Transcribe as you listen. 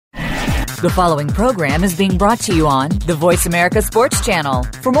The following program is being brought to you on the Voice America Sports Channel.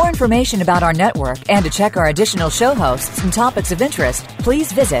 For more information about our network and to check our additional show hosts and topics of interest,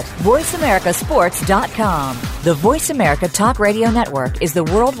 please visit voiceamericasports.com. The Voice America Talk Radio Network is the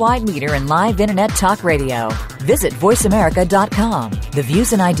worldwide leader in live Internet talk radio. Visit voiceamerica.com. The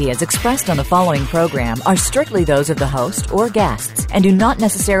views and ideas expressed on the following program are strictly those of the host or guests and do not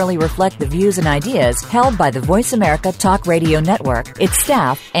necessarily reflect the views and ideas held by the Voice America Talk Radio Network, its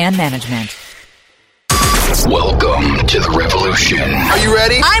staff, and management. Welcome to the revolution. Are you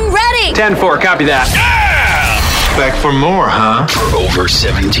ready? I'm ready. 10-4, copy that. Yeah! Back for more, huh? For over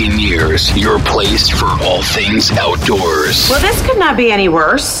 17 years, your place for all things outdoors. Well, this could not be any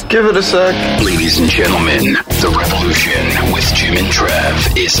worse. Give it a sec. Ladies and gentlemen, the revolution with Jim and Trav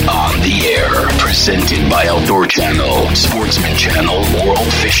is on the air. Presented by Outdoor Channel, Sportsman Channel, World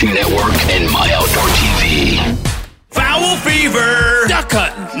Fishing Network, and My Outdoor TV. Foul fever, duck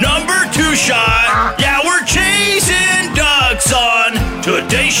hunting, number 2 shot. Yeah, we're chasing ducks on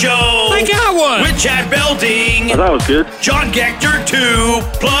today's show. I got one with Chad Belding. Oh, that was good. John Gector 2,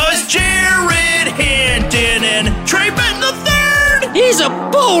 plus Jared Hinton and Trey Benton III. He's a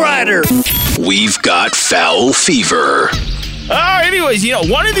bull rider. We've got foul fever. Anyways,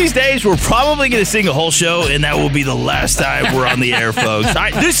 one of these days we're probably going to sing a whole show, and that will be the last time we're on the air, folks. All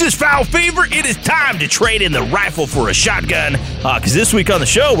right, this is Foul Fever. It is time to trade in the rifle for a shotgun, because this week on the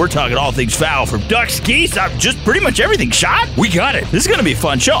show, we're talking all things foul, from ducks, geese, just pretty much everything shot. We got it. This is going to be a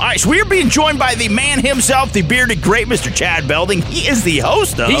fun show. All right, so we are being joined by the man himself, the bearded great Mr. Chad Belding. He is the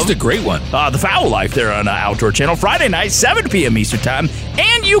host of... He's the great one. The Foul Life there on Outdoor Channel, Friday night, 7 p.m. Eastern Time,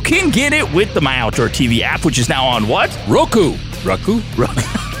 and you can get it with the My Outdoor TV app, which is now on what? Roku.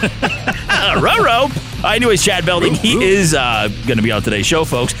 Roro. Anyways, Chad Belding, he is going to be on today's show,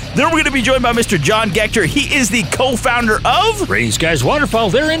 folks. Then we're going to be joined by Mr. John Gector. He is the co-founder of Rain Skies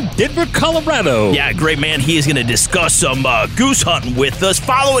Waterfowl. They're in Denver, Colorado. Yeah, great man. He is going to discuss some goose hunting with us.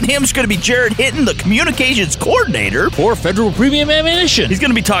 Following him is going to be Jared Hinton, the communications coordinator for Federal Premium Ammunition. He's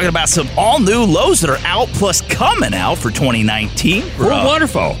going to be talking about some all-new lows that are out, plus coming out for 2019. For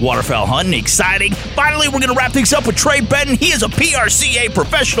waterfowl. Waterfowl hunting. Exciting. Finally, we're going to wrap things up with Trey Benton. He is a PRCA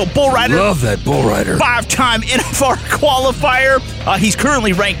professional bull rider. Love that bull rider. 5-time NFR qualifier. He's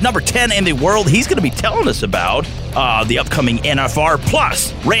currently ranked number 10 in the world. He's going to be telling us about the upcoming NFR.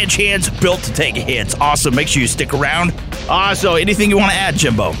 Plus, ranch hands built to take hits. Awesome. Make sure you stick around. So anything you want to add,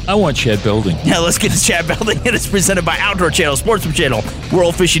 Jimbo? I want Chad Belding. Yeah, let's get to Chad Belding. It is presented by Outdoor Channel, Sportsman Channel,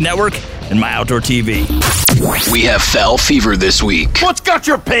 World Fishing Network, and My Outdoor TV. We have foul fever this week. What's got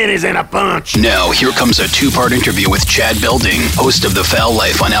your panties in a bunch? Now, here comes a 2-part interview with Chad Belding, host of The Foul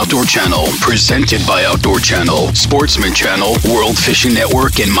Life on Outdoor Channel, presented by Outdoor Channel, Sportsman Channel, World Fishing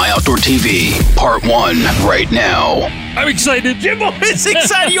Network, and My Outdoor TV. Part 1, right now. I'm excited. Jimbo, it's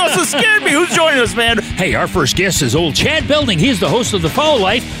exciting. You also scared me. Who's joining us, man? Hey, our first guest is old Chad Belding. He's the host of The Foul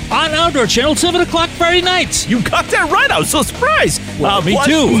Life on Outdoor Channel, 7 o'clock Friday nights. You got that right. I was so surprised. Well, me plus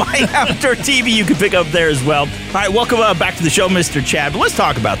too. My Outdoor TV you can pick up there as well. All right, welcome back to the show, Mr. Chad. But let's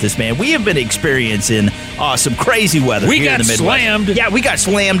talk about this, man. We have been experiencing some crazy weather we here in the got Midwest. slammed. Yeah, we got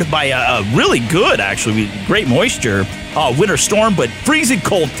slammed by a really good, actually, great moisture winter storm, but freezing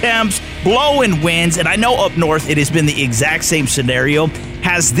cold temps, blowing winds, and I know up north it has been the exact same scenario.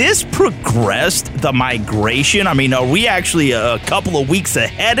 Has this progressed the migration? I mean, are we actually a couple of weeks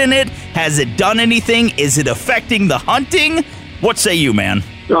ahead in it? Has it done anything? Is it affecting the hunting? What say you, man?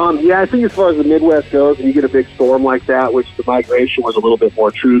 Yeah, I think as far as the Midwest goes, and you get a big storm like that, which the migration was a little bit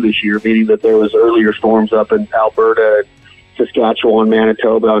more true this year, meaning that there was earlier storms up in Alberta, Saskatchewan,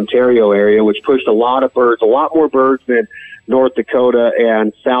 Manitoba, Ontario area, which pushed a lot of birds, a lot more birds than North Dakota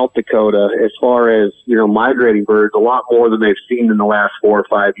and South Dakota as far as, migrating birds, a lot more than they've seen in the last 4 or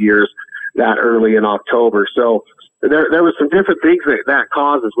 5 years that early in October. So there was some different things that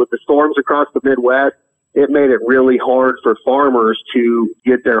causes. With the storms across the Midwest, it made it really hard for farmers to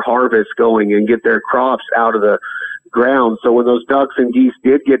get their harvest going and get their crops out of the ground. So when those ducks and geese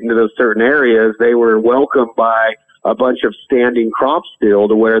did get into those certain areas, they were welcomed by a bunch of standing crops still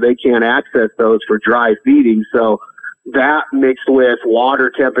to where they can't access those for dry feeding. So that mixed with water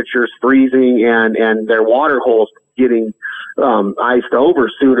temperatures freezing and their water holes getting iced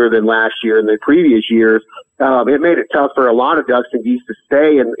over sooner than last year and the previous years, it made it tough for a lot of ducks and geese to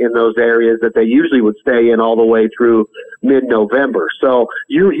stay in those areas that they usually would stay in all the way through mid-November. So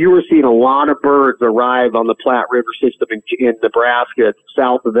you were seeing a lot of birds arrive on the Platte River system in Nebraska,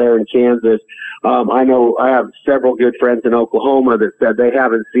 south of there in Kansas. I know I have several good friends in Oklahoma that said they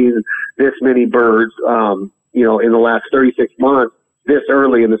haven't seen this many birds, in the last 36 months this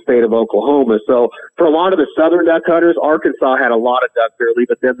early in the state of Oklahoma. So for a lot of the southern duck hunters, Arkansas had a lot of ducks early,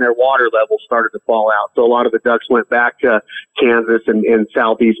 but then their water levels started to fall out. So a lot of the ducks went back to Kansas and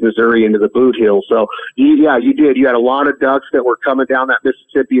southeast Missouri into the Boot Hills. So you did. You had a lot of ducks that were coming down that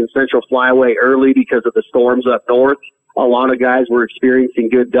Mississippi and Central Flyway early because of the storms up north. A lot of guys were experiencing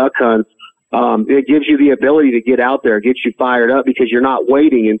good duck hunts. It gives you the ability to get out there, get you fired up, because you're not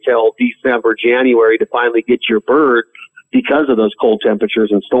waiting until December, January to finally get your bird because of those cold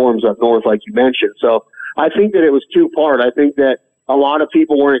temperatures and storms up north, like you mentioned. So I think that it was two-part. I think that a lot of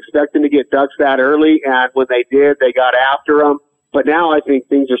people weren't expecting to get ducks that early, and when they did, they got after them. But now I think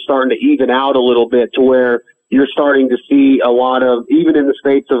things are starting to even out a little bit to where you're starting to see a lot of, even in the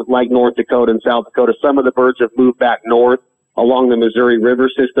states of like North Dakota and South Dakota, some of the birds have moved back north along the Missouri River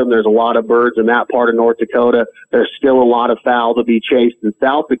system. There's a lot of birds in that part of North Dakota. There's still a lot of fowl to be chased in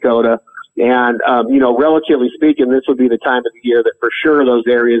South Dakota. And, relatively speaking, this would be the time of the year that for sure those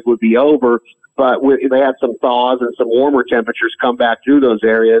areas would be over. But they had some thaws and some warmer temperatures come back through those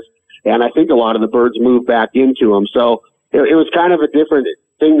areas. And I think a lot of the birds moved back into them. So it was kind of a different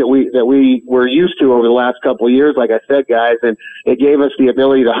thing that we were used to over the last couple of years, like I said, guys. And it gave us the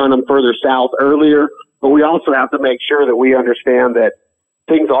ability to hunt them further south earlier. But we also have to make sure that we understand that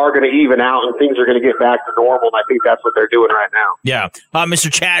things are going to even out and things are going to get back to normal. And I think that's what they're doing right now. Yeah.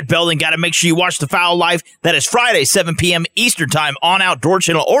 Mr. Chad Belding, got to make sure you watch The Foul Life. That is Friday, 7 p.m. Eastern Time on Outdoor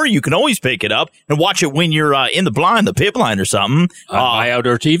Channel, or you can always pick it up and watch it when you're in the pit blind or something. My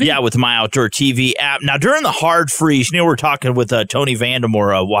Outdoor TV? Yeah, with My Outdoor TV app. Now, during the hard freeze, we were talking with Tony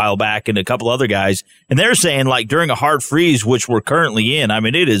Vandemore a while back and a couple other guys, and they're saying, like, during a hard freeze, which we're currently in, I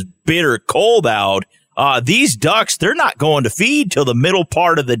mean, it is bitter cold out. These ducks, they're not going to feed till the middle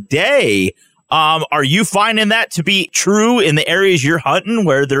part of the day. Are you finding that to be true in the areas you're hunting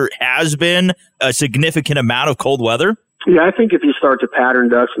where there has been a significant amount of cold weather? Yeah, I think if you start to pattern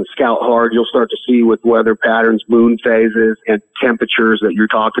ducks and scout hard, you'll start to see with weather patterns, moon phases, and temperatures that you're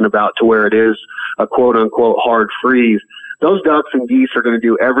talking about to where it is a quote-unquote hard freeze. Those ducks and geese are going to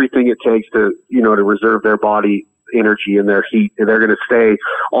do everything it takes to reserve their body energy and their heat. They're going to stay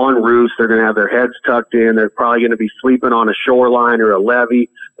on roost. They're going to have their heads tucked in. They're probably going to be sleeping on a shoreline or a levee.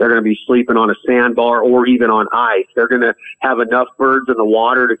 They're going to be sleeping on a sandbar or even on ice. They're going to have enough birds in the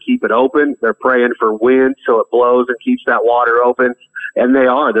water to keep it open. They're praying for wind so it blows and keeps that water open. And they're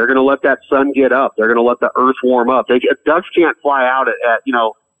going to let that sun get up. They're going to let the earth warm up. Ducks can't fly out at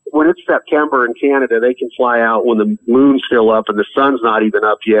when it's September in Canada, they can fly out when the moon's still up and the sun's not even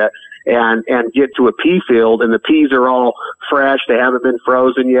up yet, and get to a pea field, and the peas are all fresh. They haven't been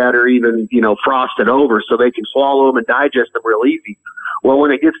frozen yet or even, frosted over, so they can swallow them and digest them real easy. Well,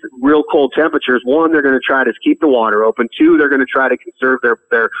 when it gets real cold temperatures, one, they're going to try to keep the water open. Two, they're going to try to conserve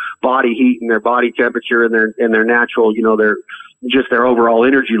their body heat and their body temperature and their natural, their overall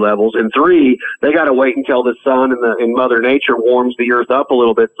energy levels. And three, they got to wait until the sun and Mother Nature warms the earth up a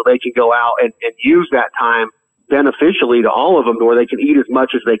little bit so they can go out and use that time beneficially to all of them, where they can eat as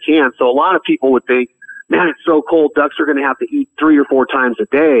much as they can. So a lot of people would think, man, it's so cold, ducks are going to have to eat 3 or 4 times a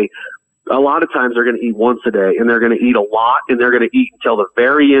day. A lot of times they're going to eat once a day, and they're going to eat a lot, and they're going to eat until the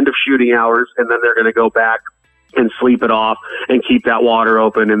very end of shooting hours, and then they're going to go back and sleep it off and keep that water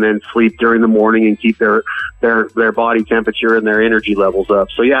open, and then sleep during the morning and keep their body temperature and their energy levels up.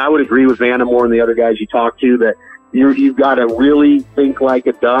 So yeah, I would agree with Vandemore and the other guys you talked to that you've got to really think like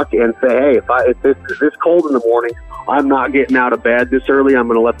a duck and say, hey, if it's this cold in the morning, I'm not getting out of bed this early. I'm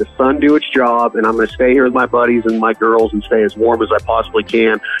going to let the sun do its job, and I'm going to stay here with my buddies and my girls and stay as warm as I possibly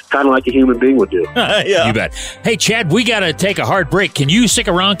can, kind of like a human being would do. Yeah. You bet. Hey, Chad, we got to take a hard break. Can you stick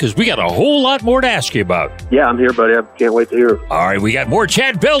around? Because we got a whole lot more to ask you about. Yeah, I'm here, buddy. I can't wait to hear. All right, we got more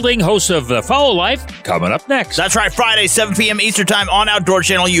Chad Belding, host of The Foul Life, coming up next. That's right, Friday, 7 p.m. Eastern Time on Outdoor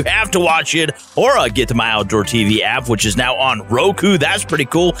Channel. You have to watch it, or get the My Outdoor TV app, which is now on Roku. That's pretty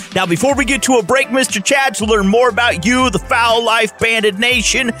cool. Now, before we get to a break, Mr. Chad, to learn more about you, the Foul Life Banded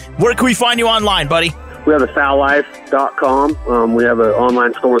Nation, where can we find you online, buddy? We have thefoullife.com. We have an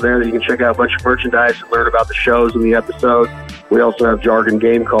online store there that you can check out a bunch of merchandise and learn about the shows and the episodes. We also have Jargon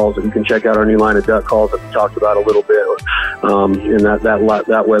Game Calls that you can check out, our new line of duck calls that we talked about a little bit. And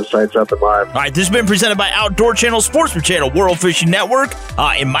that website's up and live. All right, this has been presented by Outdoor Channel, Sportsman Channel, World Fishing Network,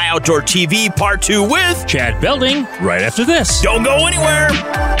 in My Outdoor TV, Part 2 with Chad Belding, right after this. Don't go anywhere.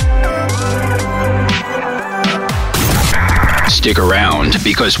 Stick around,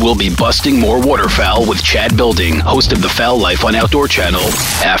 because we'll be busting more waterfowl with Chad Belding, host of The Foul Life on Outdoor Channel,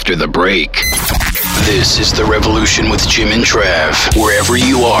 after the break. This is The Revolution with Jim and Trav. Wherever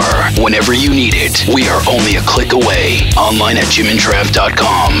you are, whenever you need it, we are only a click away. Online at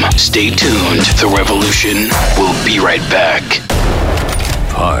jimandtrav.com. Stay tuned. The Revolution will be right back.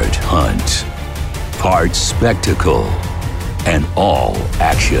 Part hunt, part spectacle, and all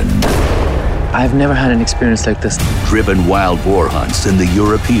action. I've never had an experience like this. Driven wild boar hunts in the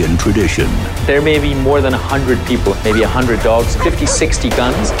European tradition. There may be more than 100 people, maybe 100 dogs, 50, 60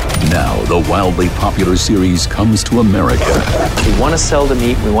 guns. Now the wildly popular series comes to America. We want to sell the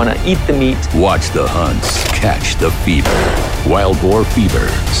meat. We want to eat the meat. Watch the hunts, catch the fever. Wild Boar Fever,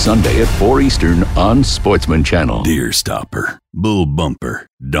 Sunday at 4 Eastern on Sportsman Channel. Deer stopper, bull bumper,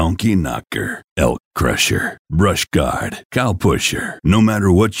 donkey knocker, elk crusher, brush guard, cow pusher. No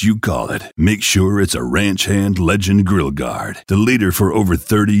matter what you call it, make sure it's a Ranch Hand Legend Grill Guard, the leader for over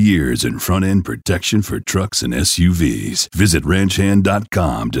 30 years in front-end protection for trucks and SUVs. Visit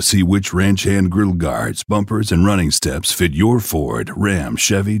ranchhand.com to see which Ranch Hand Grill Guards, bumpers, and running steps fit your Ford, Ram,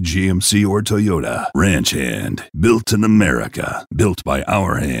 Chevy, GMC, or Toyota. Ranch Hand, built in America, built by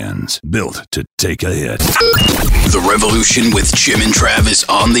our hands, built to take a hit. The Revolution with Jim and Trav is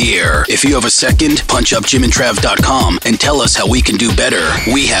on the air. If you have a second, punch up jimandtrav.com and tell us how we can do better.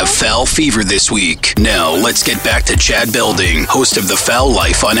 We have Foul Fever this week. Now, let's get back to Chad Belding, host of The Foul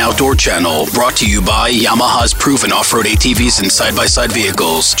Life on Outdoor Channel, brought to you by Yamaha's proven off-road ATVs and side-by-side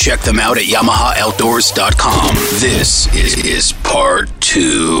vehicles. Check them out at YamahaOutdoors.com. This is part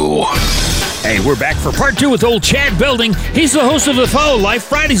 2. Hey, we're back for part 2 with old Chad Belding. He's the host of The Foul Life,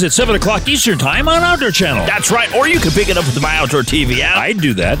 Fridays at 7 o'clock Eastern Time on Outdoor Channel. That's right. Or you can pick it up with the My Outdoor TV app. I'd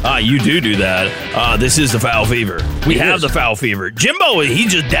do that. You do that. This is the Foul Fever. We have the Foul Fever. Jimbo,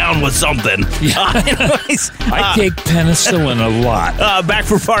 he's just down with something. I take penicillin a lot. Back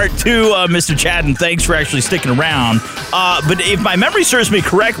for part 2, Mr. Chad, and thanks for actually sticking around. But if my memory serves me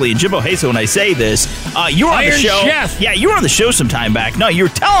correctly, and Jimbo hates it when I say this, you were on the show. Chef. Yeah, you were on the show some time back. No, you were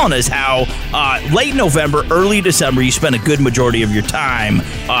telling us how late November, early December, you spent a good majority of your time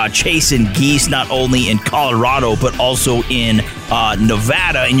chasing geese, not only in Colorado, but also in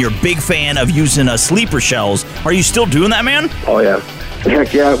Nevada, and you're a big fan of using sleeper shells. Are you still doing that, man? Oh, yeah.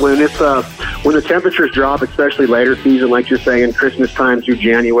 Heck yeah. When it's when the temperatures drop, especially later season, like you're saying, Christmas time through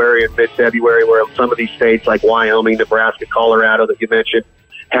January and mid-February, where some of these states like Wyoming, Nebraska, Colorado that you mentioned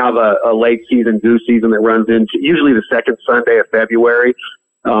have a late season goose season that runs into usually the second Sunday of February.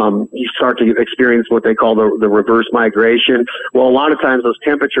 You start to experience what they call the reverse migration. Well, a lot of times those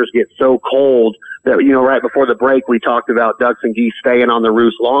temperatures get so cold that, right before the break, we talked about ducks and geese staying on the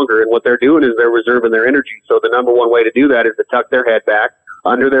roost longer. And what they're doing is they're reserving their energy. So the number one way to do that is to tuck their head back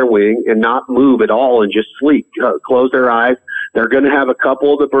under their wing and not move at all and just sleep. Close their eyes. They're going to have a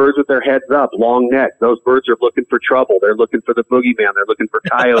couple of the birds with their heads up, long neck. Those birds are looking for trouble. They're looking for the boogeyman. They're looking for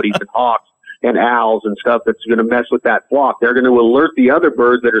coyotes and hawks and owls and stuff that's going to mess with that flock. They're going to alert the other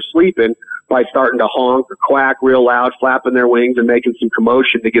birds that are sleeping by starting to honk or quack real loud, flapping their wings and making some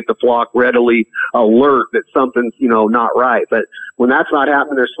commotion to get the flock readily alert that something's, not right. But when that's not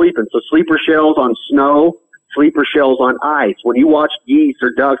happening, they're sleeping. So sleeper shells on snow, sleeper shells on ice. When you watch geese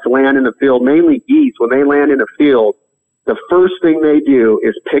or ducks land in a field, mainly geese, when they land in a field, the first thing they do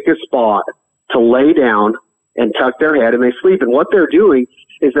is pick a spot to lay down and tuck their head, and they sleep. And what they're doing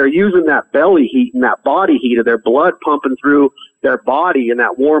is they're using that belly heat and that body heat of their blood pumping through their body, and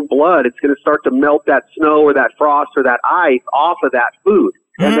that warm blood, it's going to start to melt that snow or that frost or that ice off of that food.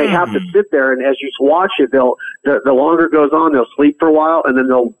 And they have to sit there, and as you watch it, the longer it goes on, they'll sleep for a while, and then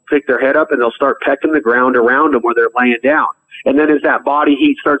they'll pick their head up and they'll start pecking the ground around them where they're laying down. And then as that body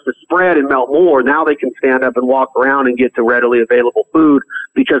heat starts to spread and melt more, now they can stand up and walk around and get to readily available food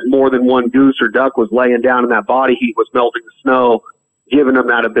because more than one goose or duck was laying down and that body heat was melting the snow, giving them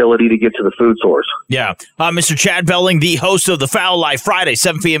that ability to get to the food source. Yeah. Mr. Chad Belding, the host of The Foul Life, Friday,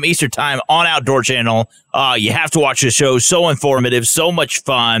 7 p.m. Eastern Time on Outdoor Channel. You have to watch the show. So informative, so much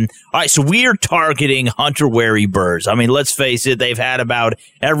fun. All right, so we are targeting hunter-wary birds. I mean, let's face it, they've had about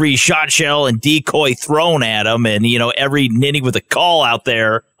every shot shell and decoy thrown at them, and, every ninny with a call out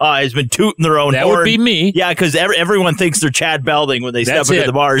there has been tooting their own horn. That would be me. Yeah, because everyone thinks they're Chad Belding when they step into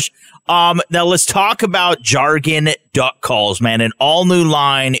the marsh. Now let's talk about jargon duck calls, man. An all new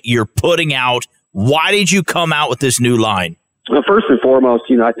line you're putting out. Why did you come out with this new line? Well, first and foremost,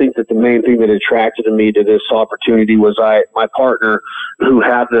 I think that the main thing that attracted me to this opportunity was my partner who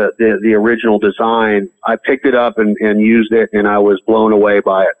had the original design. I picked it up and used it, and I was blown away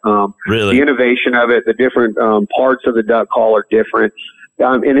by it. Really? The innovation of it, the different parts of the duck call are different.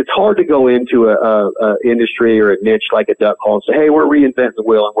 And it's hard to go into a industry or a niche like a duck call and say, hey, we're reinventing the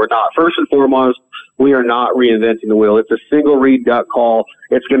wheel, and we're not. First and foremost, we are not reinventing the wheel. It's a single reed duck call.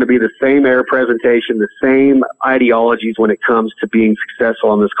 It's going to be the same air presentation, the same ideologies when it comes to being successful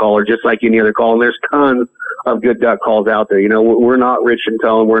on this caller, just like any other call. And there's tons good duck calls out there. We're not Rich and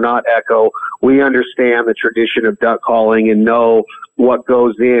Tone. We're not Echo. We understand the tradition of duck calling and know what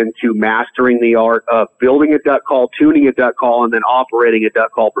goes into mastering the art of building a duck call, tuning a duck call, and then operating a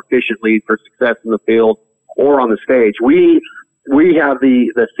duck call proficiently for success in the field or on the stage. We have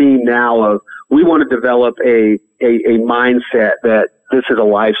the theme now of we want to develop a mindset that this is a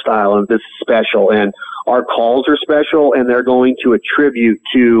lifestyle and this is special, and our calls are special, and they're going to attribute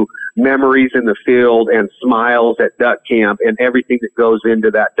to memories in the field and smiles at duck camp and everything that goes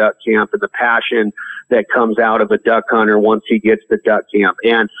into that duck camp and the passion that comes out of a duck hunter once he gets to duck camp,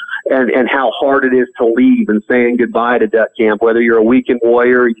 and how hard it is to leave and saying goodbye to duck camp, whether you're a weekend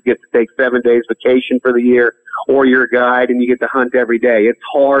warrior, you get to take 7 days vacation for the year, or you're a guide and you get to hunt every day. It's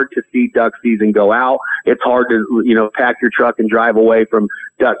hard to see duck season go out. It's hard to, pack your truck and drive away from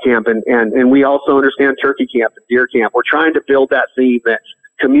duck camp. And we also understand turkey camp and deer camp. We're trying to build that theme that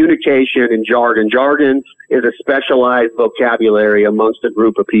communication and jargon. Jargon is a specialized vocabulary amongst a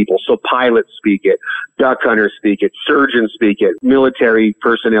group of people. So pilots speak it, duck hunters speak it, surgeons speak it, military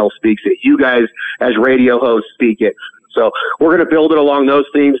personnel speaks it. You guys as radio hosts speak it. So we're going to build it along those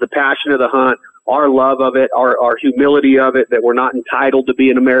themes, the passion of the hunt, our love of it, our humility of it, that we're not entitled to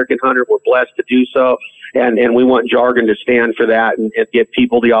be an American hunter. We're blessed to do so. And we want jargon to stand for that and give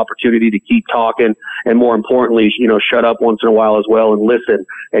people the opportunity to keep talking. And more importantly, shut up once in a while as well and listen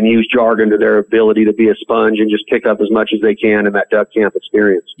and use jargon to their ability to be a sponge and just pick up as much as they can in that duck camp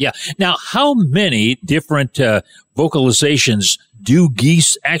experience. Yeah. Now, how many different vocalizations do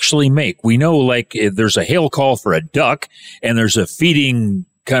geese actually make? We know, there's a hail call for a duck, and there's a feeding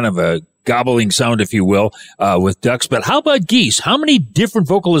kind of a gobbling sound, if you will, with ducks. But how about geese? How many different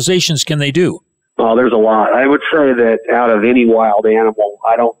vocalizations can they do? Oh, there's a lot. I would say that out of any wild animal,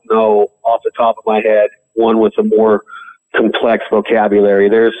 I don't know off the top of my head one with a more complex vocabulary.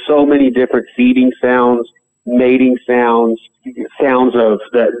 There's so many different feeding sounds, mating sounds of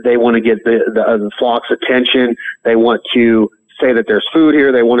that they want to get the flock's attention. They want to say that there's food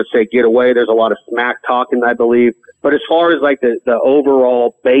here. They want to say get away. There's a lot of smack talking, I believe. But as far as the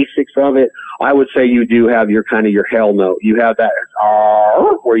overall basics of it, I would say you do have your hell note. You have that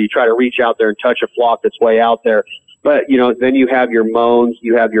where you try to reach out there and touch a flock that's way out there. But, then you have your moans,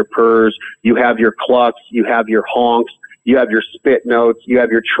 you have your purrs, you have your clucks, you have your honks, you have your spit notes, you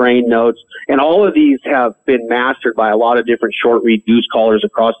have your train notes. And all of these have been mastered by a lot of different short reed goose callers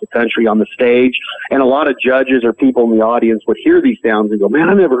across the country on the stage. And a lot of judges or people in the audience would hear these sounds and go, man,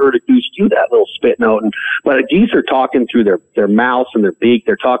 I never heard a goose do that little spit note. But geese are talking through their mouths and their beak.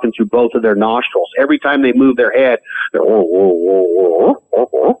 They're talking through both of their nostrils. Every time they move their head, they're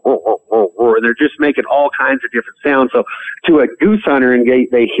and they're just making all kinds of different sounds. So to a goose hunter, and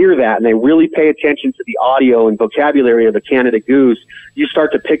they hear that and they really pay attention to the audio and vocabulary of a Canada goose, you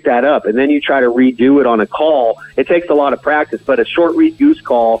start to pick that up, and then you try to redo it on a call. It takes a lot of practice, but a short reed goose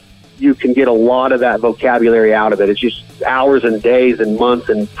call, you can get a lot of that vocabulary out of it. It's just hours and days and months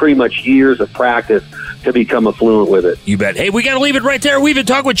and pretty much years of practice to become fluent with it. You bet. Hey, we got to leave it right there. We've been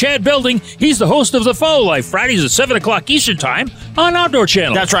talking with Chad Belding. He's the host of The Fowl Life, Fridays at 7 o'clock Eastern Time on Outdoor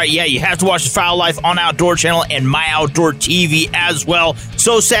Channel. That's right. Yeah, you have to watch The Fowl Life on Outdoor Channel and My Outdoor TV as well.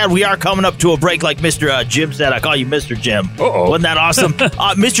 So sad we are coming up to a break, like Mr. Jim said. I call you Mr. Jim. Uh-oh. Wasn't that awesome?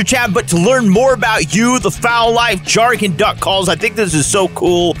 Mr. Chad, but to learn more about you, The Fowl Life, jargon duck calls, I think this is so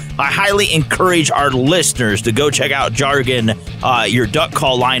cool. I highly encourage our listeners to go check out Jargon, your duck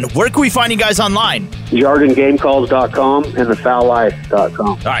call line. Where can we find you guys online? JargonGameCalls.com and TheFowlLife.com.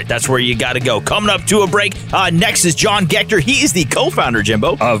 All right, that's where you got to go. Coming up to a break. Next is John Gector. He is the co-founder,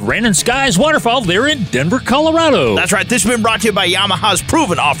 Jimbo, of Rain and Skies Waterfowl. They're in Denver, Colorado. That's right. This has been brought to you by Yamaha's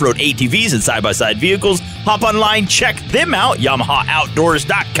proven off-road ATVs and side-by-side vehicles. Hop online, check them out,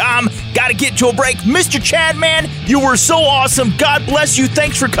 YamahaOutdoors.com. Got to get to a break. Mr. Chad, man, you were so awesome. God bless you.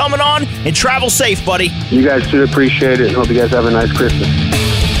 Thanks for coming on, and travel safe, buddy. You guys should appreciate it, and hope you guys have a nice Christmas.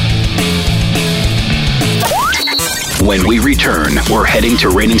 When we return, we're heading to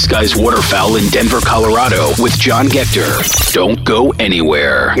Raining Skies Waterfowl in Denver, Colorado with John Gector. Don't go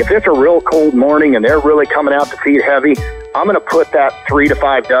anywhere. If it's a real cold morning and they're really coming out to feed heavy, I'm going to put that 3 to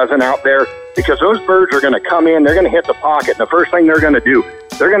 5 dozen out there, because those birds are going to come in, they're going to hit the pocket, and the first thing they're going to do,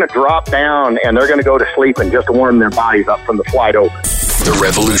 they're going to drop down and they're going to go to sleep and just warm their bodies up from the flight over. The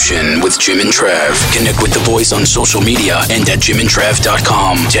Revolution with Jim and Trav. Connect with the boys on social media and at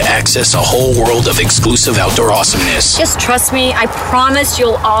jimandtrav.com to access a whole world of exclusive outdoor awesomeness. Just trust me, I promise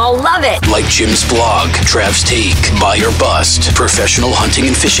you'll all love it. Like Jim's blog, Trav's Take, Buy or Bust, professional hunting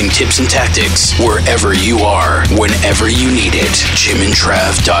and fishing tips and tactics, wherever you are, whenever you need it.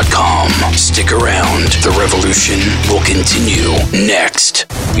 jimandtrav.com. Stick around. The Revolution will continue next.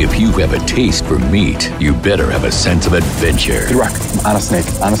 If you have a taste for meat, you better have a sense of adventure. Good rock. On a snake.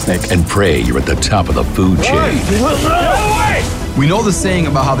 And pray you're at the top of the food chain. We know the saying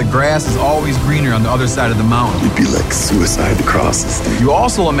about how the grass is always greener on the other side of the mountain. It'd be like suicide to cross this thing. You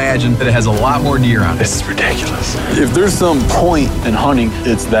also imagine that it has a lot more deer on it. This is ridiculous. If there's some point in hunting,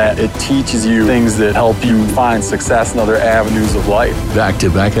 it's that it teaches you things that help you find success in other avenues of life.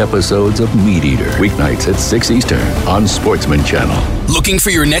 Back-to-back episodes of Meat Eater. Weeknights at 6 Eastern on Sportsman Channel. Looking for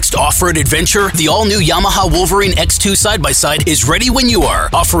your next off-road adventure? The all-new Yamaha Wolverine X2 side-by-side is ready when you are,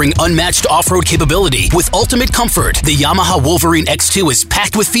 offering unmatched off-road capability with ultimate comfort. The Yamaha Wolverine X2 is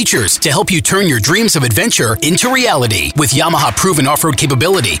packed with features to help you turn your dreams of adventure into reality. With Yamaha proven off-road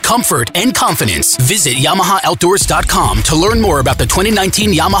capability, comfort, and confidence, visit YamahaOutdoors.com to learn more about the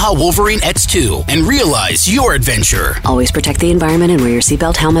 2019 Yamaha Wolverine X2 and realize your adventure. Always protect the environment and wear your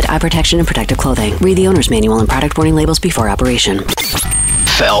seatbelt, helmet, eye protection, and protective clothing. Read the owner's manual and product warning labels before operation.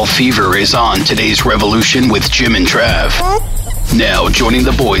 Foul Fever is on today's Revolution with Jim and Trav. Now, joining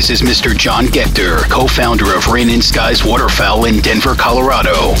the boys is Mr. John Gector, co-founder of Rain and Skies Waterfowl in Denver,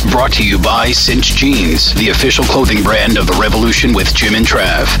 Colorado. Brought to you by Cinch Jeans, the official clothing brand of the Revolution with Jim and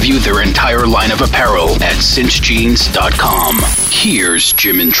Trav. View their entire line of apparel at cinchjeans.com. Here's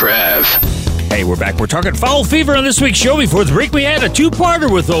Jim and Trav. Hey, we're back. We're talking Foul Fever on this week's show. Before the break, we had a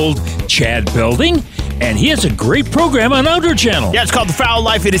two-parter with old Chad Belding, and he has a great program on Outdoor Channel. Yeah, it's called The Foul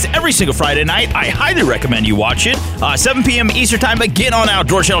Life. It is every single Friday night. I highly recommend you watch it. 7 p.m. Eastern Time, but get on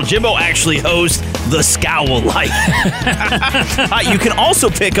Outdoor Channel. Jimbo actually hosts The Scowl Life. You can also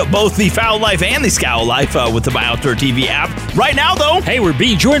pick up both The Foul Life and The Scowl Life with the My Outdoor TV app. Right now, though... Hey, we're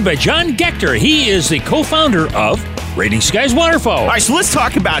being joined by John Gector. He is the co-founder of Rain and Skies Waterfowl. All right, so let's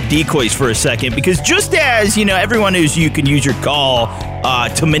talk about decoys for a second, because just as, everyone knows you can use your call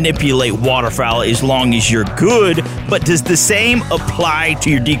to manipulate waterfowl as long as you're good, but does the same apply to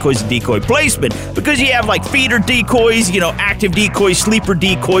your decoys and decoy placement? Because you have like feeder decoys, active decoys, sleeper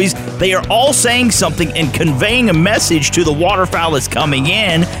decoys. They are all saying something and conveying a message to the waterfowl that's coming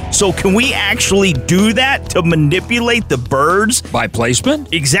in. So can we actually do that to manipulate the birds? By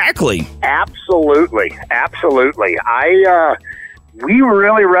placement? Exactly. Absolutely. We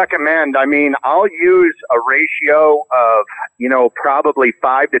really recommend, I'll use a ratio of, probably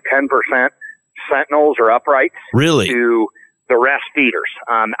 5 to 10% sentinels or uprights. Really? To the rest feeders.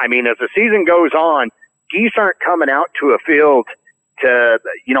 As the season goes on, geese aren't coming out to a field to,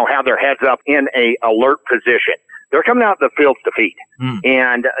 have their heads up in a alert position. They're coming out to the fields to feed.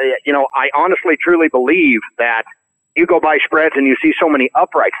 And, I honestly, truly believe that you go by spreads and you see so many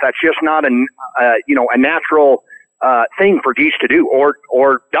uprights. That's just not a natural thing for geese to do, or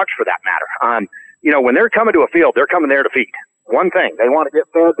ducks for that matter. When they're coming to a field, they're coming there to feed. One thing, they want to get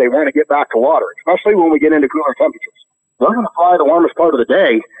fed, they want to get back to water, especially when we get into cooler temperatures. They're going to fly the warmest part of the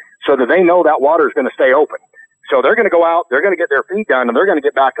day so that they know that water is going to stay open. So they're going to go out, they're going to get their feed done, and they're going to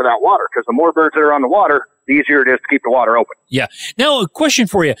get back to that water, because the more birds that are on the water, the easier it is to keep the water open. Yeah. Now, a question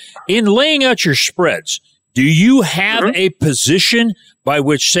for you. In laying out your spreads, do you have a position by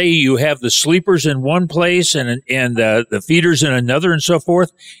which, say, you have the sleepers in one place and the feeders in another and so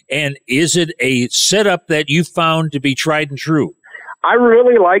forth? And is it a setup that you found to be tried and true? I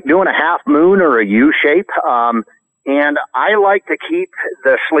really like doing a half moon or a U shape. And I like to keep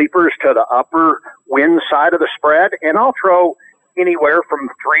the sleepers to the upper wind side of the spread. And I'll throw anywhere from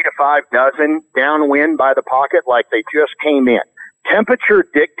 3 to 5 dozen downwind by the pocket like they just came in. Temperature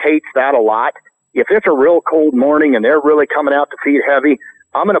dictates that a lot. If it's a real cold morning and they're really coming out to feed heavy,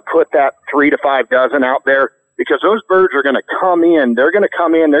 I'm going to put that 3 to 5 dozen out there, because those birds are going to come in. They're going to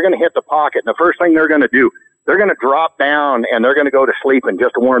come in. They're going to hit the pocket. And the first thing they're going to do, they're going to drop down and they're going to go to sleeping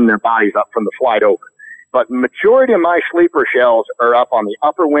just to warm their bodies up from the flight over. But majority of my sleeper shells are up on the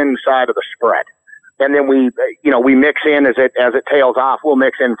upper wind side of the spread. And then we mix in as it tails off, we'll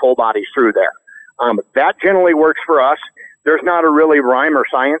mix in full bodies through there. That generally works for us. There's not a really rhyme or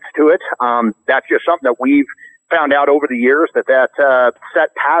science to it. That's just something that we've found out over the years that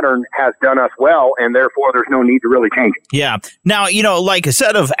set pattern has done us well, and therefore there's no need to really change it. Yeah. Now, like a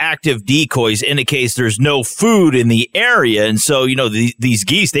set of active decoys indicates there's no food in the area. And so, these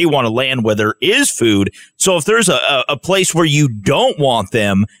geese, they want to land where there is food. So if there's a place where you don't want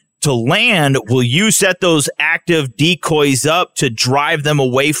them to land, will you set those active decoys up to drive them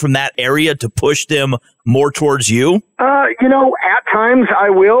away from that area to push them more towards you? At times I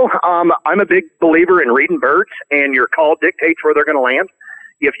will. I'm a big believer in reading birds, and your call dictates where they're going to land.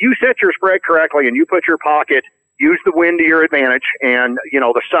 If you set your spread correctly and you put your pocket, use the wind to your advantage, and,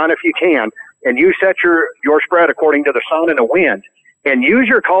 the sun if you can, and you set your spread according to the sun and the wind, and use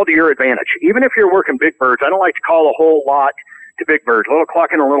your call to your advantage. Even if you're working big birds, I don't like to call a whole lot to big birds, a little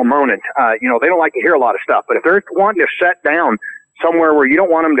clucking, a little moaning. They don't like to hear a lot of stuff, but if they're wanting to set down somewhere where you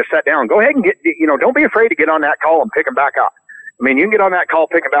don't want them to set down, go ahead and don't be afraid to get on that call and pick them back up. I mean, you can get on that call,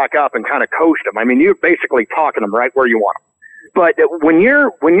 pick them back up, and kind of coast them. I mean, you're basically talking them right where you want them. But when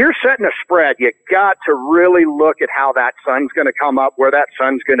you're setting a spread, you got to really look at how that sun's going to come up, where that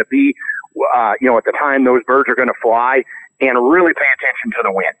sun's going to be, at the time those birds are going to fly, and really pay attention to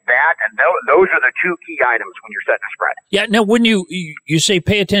the wind. That and those are the two key items when you're setting a spread. Yeah. Now, when you say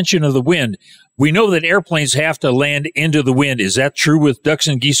pay attention to the wind, we know that airplanes have to land into the wind. Is that true with ducks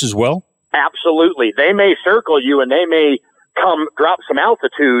and geese as well? Absolutely. They may circle you and they may drop some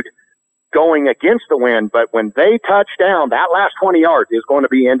altitude going against the wind, but when they touch down, that last 20 yards is going to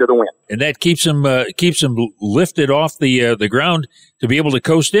be into the wind. And that keeps them lifted off the ground to be able to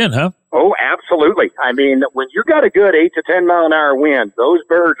coast in, huh? Oh, absolutely. I mean, when you got a good 8 to 10 mile an hour wind, those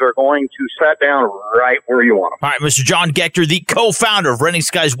birds are going to set down right where you want them. All right, Mr. John Gector, the co-founder of Raining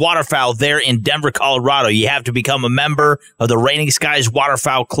Skies Waterfowl there in Denver, Colorado. You have to become a member of the Raining Skies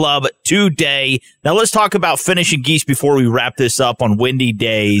Waterfowl Club today. Now, let's talk about finishing geese before we wrap this up on windy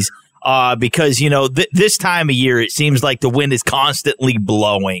days. Because, this time of year, it seems like the wind is constantly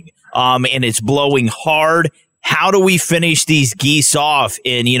blowing, and it's blowing hard. How do we finish these geese off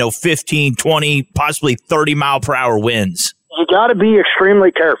in, 15, 20, possibly 30 mile per hour winds? You got to be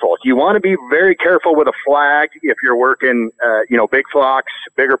extremely careful. You want to be very careful with a flag if you're working, big flocks,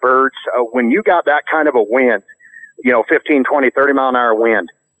 bigger birds. When you got that kind of a wind, 15, 20, 30 mile an hour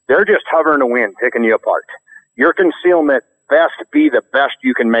wind, they're just hovering the wind, picking you apart. Your concealment best be the best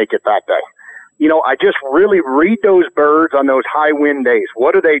you can make it that day. I just really read those birds on those high wind days.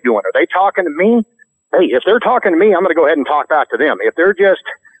 What are they doing? Are they talking to me? Hey, if they're talking to me, I'm going to go ahead and talk back to them. If they're just,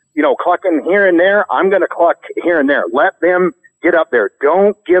 clucking here and there, I'm going to cluck here and there. Let them get up there.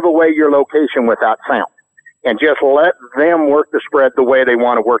 Don't give away your location with that sound. And just let them work the spread the way they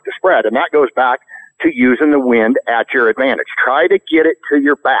want to work the spread. And that goes back to using the wind at your advantage. Try to get it to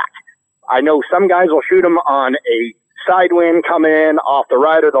your back. I know some guys will shoot them on a side wind coming in off the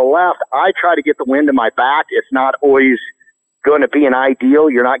right or the left. I try to get the wind to my back. It's not always going to be an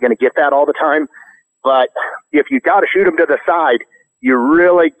ideal. You're not going to get that all the time. But if you got to shoot them to the side, you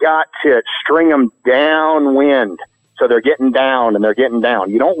really got to string them downwind so they're getting down and they're getting down.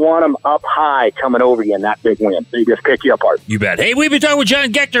 You don't want them up high coming over you in that big wind. They just pick you apart. You bet. Hey, we've been talking with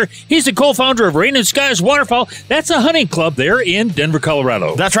John Gector. He's the co-founder of Raining Skies Waterfowl. That's a hunting club there in Denver,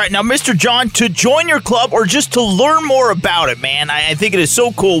 Colorado. That's right. Now, Mr. John, to join your club or just to learn more about it, man, I think it is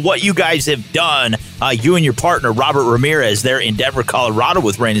so cool what you guys have done, you and your partner, Robert Ramirez, there in Denver, Colorado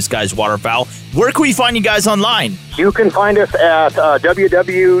with Raining Skies Waterfowl. Where can we find you guys online? You can find us at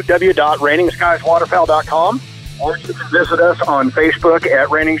www.rainingskieswaterfowl.com. Or you can visit us on Facebook at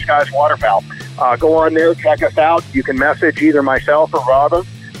Raining Skies Waterfowl. Go on there, check us out. You can message either myself or Robin.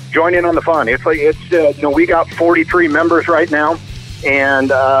 Join in on the fun. It's we got 43 members right now, and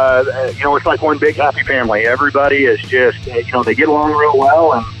it's like one big happy family. Everybody is just they get along real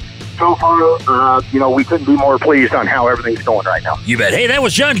well, and so far, we couldn't be more pleased on how everything's going right now. You bet. Hey, that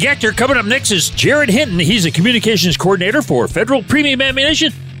was John Gector. Coming up next is Jared Hinton. He's a communications coordinator for Federal Premium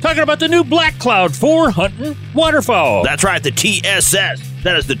Ammunition, talking about the new Black Cloud for hunting waterfowl. That's right, the TSS.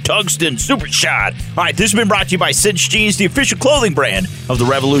 That is the Tungsten Super Shot. All right, this has been brought to you by Cinch Jeans, the official clothing brand of the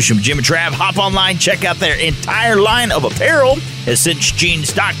Revolution. Jim and Trav, hop online, check out their entire line of apparel at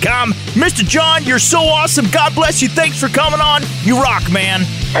cinchjeans.com. Mr. John, you're so awesome. God bless you. Thanks for coming on. You rock, man.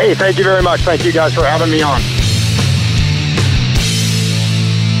 Hey, thank you very much. Thank you guys for having me on.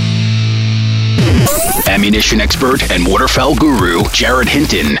 Ammunition expert and waterfowl guru Jared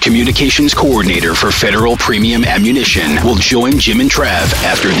Hinton, communications coordinator for Federal Premium Ammunition, will join Jim and Trav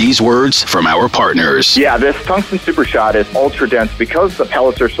after these words from our partners. Yeah, this Tungsten Super Shot is ultra dense. Because the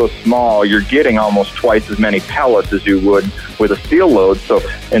pellets are so small, you're getting almost twice as many pellets as you would with a steel load. So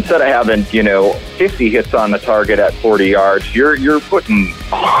instead of having, 50 hits on the target at 40 yards, you're putting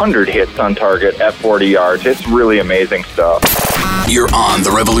 100 hits on target at 40 yards. It's really amazing stuff. You're on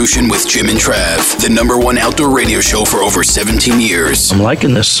The Revolution with Jim and Trav, the #1 outdoor radio show for over 17 years. I'm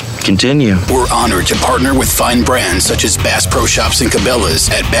liking this. Continue. We're honored to partner with fine brands such as Bass Pro Shops and Cabela's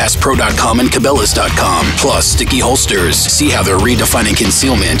at BassPro.com and Cabela's.com, plus Sticky Holsters. See how they're redefining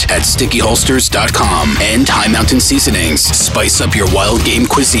concealment at StickyHolsters.com, and High Mountain Seasonings. Spice up your wild game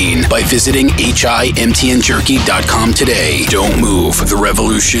cuisine by visiting HIMTNJerky.com today. Don't move. The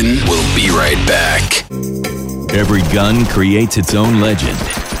Revolution will be right back. Every gun creates its own legend.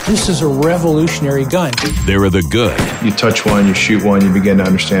 This is a revolutionary gun. There are the good. You touch one, you shoot one, you begin to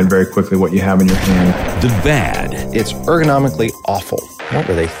understand very quickly what you have in your hand. The bad. It's ergonomically awful. What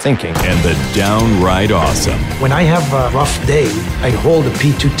were they thinking? And the downright awesome. When I have a rough day, I hold a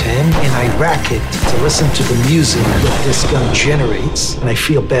P210 and I rack it to listen to the music that this gun generates, and I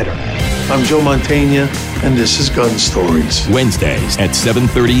feel better. I'm Joe Mantegna, and this is Gun Stories. Wednesdays at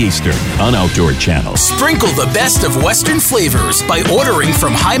 7:30 Eastern on Outdoor Channel. Sprinkle the best of Western flavors by ordering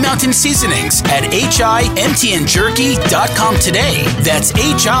from High Mountain Seasonings at HIMTNJerky.com today. That's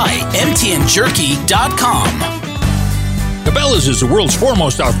HIMTNJerky.com. Cabela's is the world's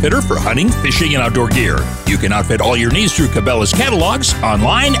foremost outfitter for hunting, fishing, and outdoor gear. You can outfit all your needs through Cabela's catalogs,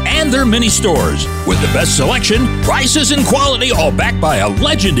 online, and their mini stores. With the best selection, prices, and quality, all backed by a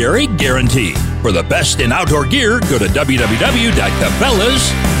legendary guarantee. For the best in outdoor gear, go to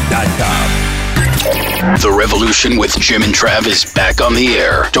www.cabela's.com. The Revolution with Jim and Trav is back on the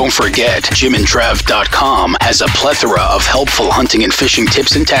air. Don't forget, jimandtrav.com has a plethora of helpful hunting and fishing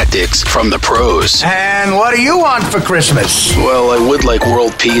tips and tactics from the pros. And what do you want for Christmas? Well, I would like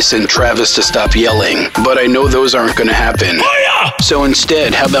world peace and Travis to stop yelling, but I know those aren't going to happen. So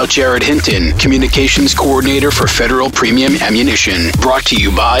instead, how about Jared Hinton, Communications Coordinator for Federal Premium Ammunition, brought to you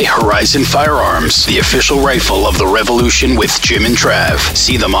by Horizon Firearms, the official rifle of the Revolution with Jim and Trav.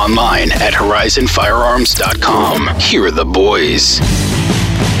 See them online at horizonfirearms.com. Here are the boys.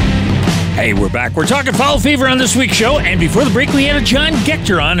 Hey, we're back. We're talking fowl fever on this week's show, and before the break, we had John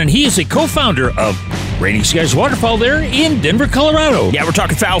Gechter on, and he is a co-founder of Raining Skies Waterfowl there in Denver, Colorado. Yeah, we're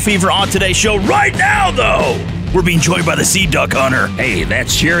talking fowl fever on today's show right now, though. We're being joined by the Sea Duck Hunter. Hey,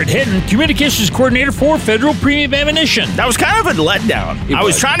 that's Jared Hinton, Communications Coordinator for Federal Premium Ammunition. That was kind of a letdown. I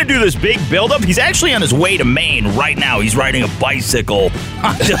was trying to do this big buildup. He's actually on his way to Maine right now. He's riding a bicycle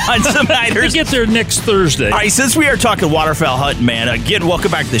on some nighters. He get there next Thursday. All right, since we are talking waterfowl hunting, man, again,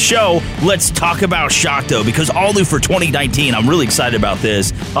 welcome back to the show. Let's talk about shot, though, because all new for 2019. I'm really excited about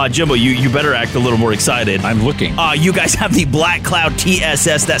this. Jimbo, you better act a little more excited. I'm looking. You guys have the Black Cloud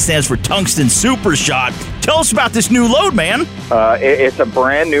TSS. That stands for Tungsten Super Shot. Tell us about this new load, man. It's a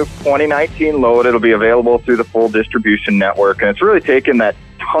brand new 2019 load. It'll be available through the full distribution network. And it's really taken that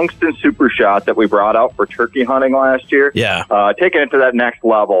tungsten super shot that we brought out for turkey hunting last year. Yeah. Taking it to that next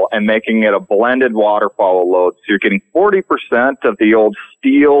level and making it a blended waterfowl load. So you're getting 40% of the old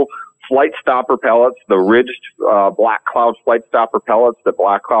steel flight stopper pellets, the ridged Black Cloud flight stopper pellets that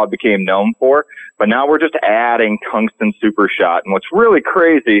Black Cloud became known for. But now we're just adding tungsten super shot. And what's really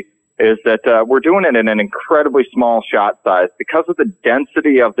crazy is that we're doing it in an incredibly small shot size. Because of the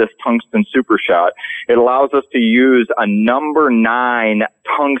density of this tungsten super shot, it allows us to use a number 9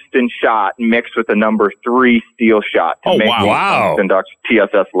 tungsten shot mixed with a number 3 steel shot to make these tungsten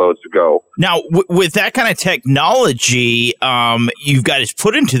TSS loads go. Now, with that kind of technology you've got to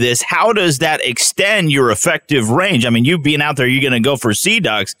put into this, how does that extend your effective range? I mean, you being out there, you're going to go for sea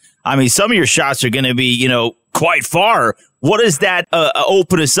ducks. I mean, some of your shots are going to be, quite far. What does that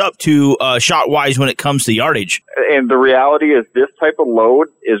open us up to shot-wise when it comes to yardage? And the reality is this type of load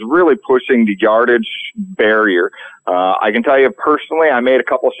is really pushing the yardage barrier. I can tell you personally, I made a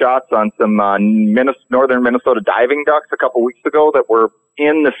couple shots on some northern Minnesota diving ducks a couple weeks ago that were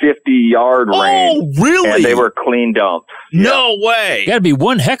in the 50-yard range. Oh, really? And they were clean dumps. No way. Got to be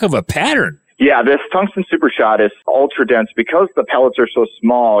one heck of a pattern. Yeah, this tungsten super shot is ultra dense. Because the pellets are so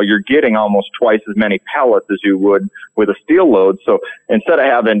small, you're getting almost twice as many pellets as you would with a steel load. So instead of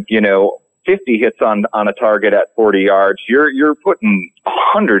having, 50 hits on a target at 40 yards, you're putting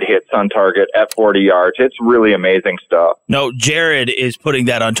 100 hits on target at 40 yards. It's really amazing stuff. No, Jared is putting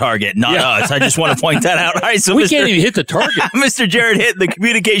that on target, not us. I just want to point that out. All right, so we can't even hit the target. Mr. Jared Hinton, the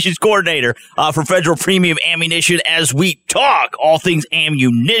Communications Coordinator for Federal Premium Ammunition, as we talk all things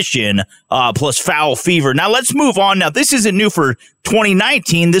ammunition plus fowl fever. Now, let's move on. Now, this isn't new for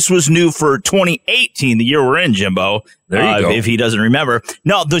 2019. This was new for 2018, the year we're in, Jimbo. There you go. If he doesn't remember.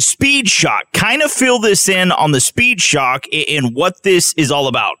 No, the Speed Shock. Kind of fill this in on the Speed Shock and what this is all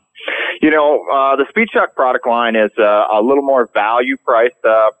about. The Speed Shock product line is a little more value-priced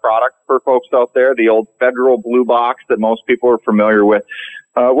product for folks out there, the old Federal blue box that most people are familiar with.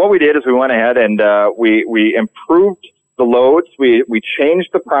 What we did is we went ahead and we improved the loads. We changed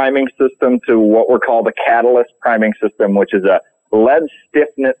the priming system to what we're called the Catalyst priming system, which is a lead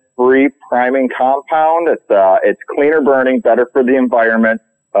stiffness-free priming compound. It's cleaner burning, better for the environment,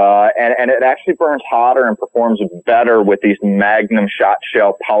 and it actually burns hotter and performs better with these Magnum shot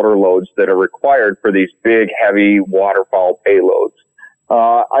shell powder loads that are required for these big, heavy waterfowl payloads.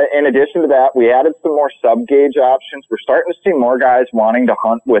 In addition to that, we added some more sub-gauge options. We're starting to see more guys wanting to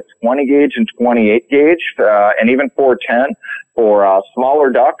hunt with 20 gauge and 28 gauge, and even 410 for smaller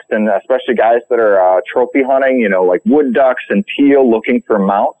ducks, and especially guys that are trophy hunting, like wood ducks and teal looking for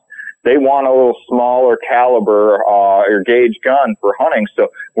mounts. they want a little smaller caliber or gauge gun for hunting. So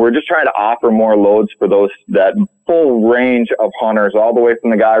we're just trying to offer more loads for that full range of hunters, all the way from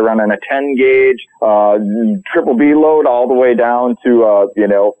the guy running a 10 gauge triple B load all the way down to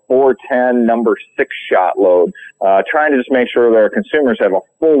 410 number 6 shot load. Trying to just make sure that our consumers have a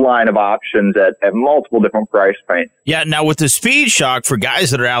full line of options at multiple different price points. Yeah, now with the Speed Shock, for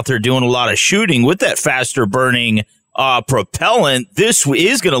guys that are out there doing a lot of shooting with that faster burning propellant, this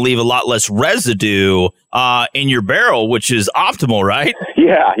is going to leave a lot less residue in your barrel, which is optimal, right?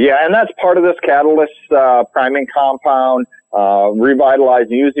 Yeah, and that's part of this catalyst priming compound,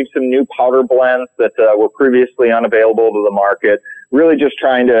 revitalizing, using some new powder blends that were previously unavailable to the market. Really just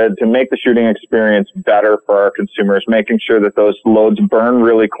trying to make the shooting experience better for our consumers, making sure that those loads burn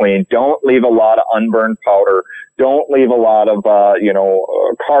really clean. Don't leave a lot of unburned powder. Don't leave a lot of,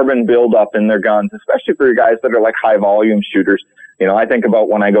 carbon buildup in their guns, especially for you guys that are like high volume shooters. I think about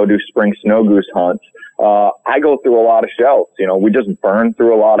when I go do spring snow goose hunts, I go through a lot of shells. We just burn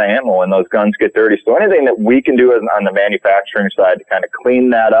through a lot of ammo and those guns get dirty. So anything that we can do on the manufacturing side to kind of clean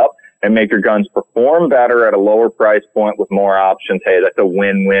that up and make your guns perform better at a lower price point with more options, hey, that's a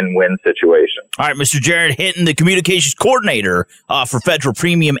win-win-win situation. All right, Mr. Jared Hinton, the communications coordinator for Federal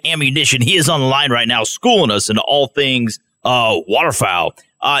Premium Ammunition. He is on the line right now schooling us into all things waterfowl.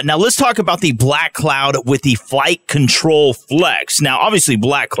 Now, let's talk about the Black Cloud with the Flight Control Flex. Now, obviously,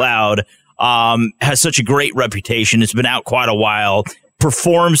 Black Cloud has such a great reputation. It's been out quite a while.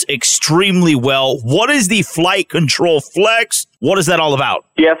 Performs extremely well. What is the Flight Control Flex? What is that all about?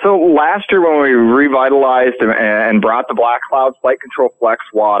 Yeah, so last year when we revitalized and brought the Black Cloud Flight Control Flex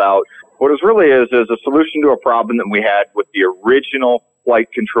wad out, what it really is a solution to a problem that we had with the original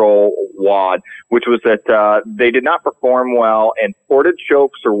flight control wad, which was that they did not perform well in ported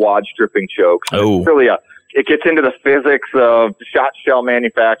chokes or wad stripping chokes. Oh. It's really it gets into the physics of shot shell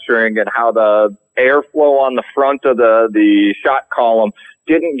manufacturing and how the airflow on the front of the shot column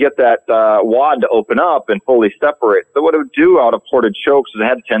didn't get that wad to open up and fully separate. So what it would do out of ported chokes is it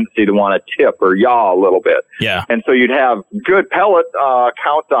had a tendency to want to tip or yaw a little bit. Yeah. And so you'd have good pellet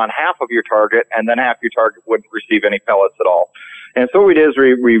count on half of your target, and then half your target wouldn't receive any pellets at all. And so what we did is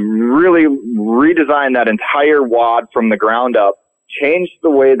we really redesigned that entire wad from the ground up, changed the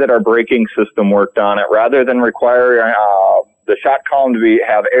way that our braking system worked on it. Rather than requiring the shot column to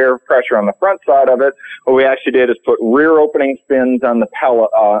have air pressure on the front side of it, what we actually did is put rear opening fins on the pellet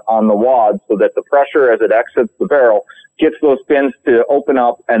on the wad, so that the pressure as it exits the barrel gets those fins to open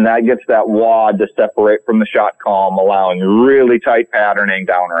up, and that gets that wad to separate from the shot column, allowing really tight patterning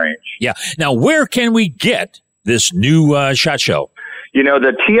downrange. Yeah. Now, where can we get this new shot shell?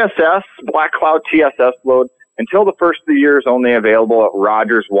 The TSS, Black Cloud TSS load, until the first of the year is only available at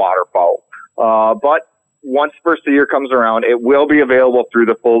Rogers Waterfowl. But once the first of the year comes around, it will be available through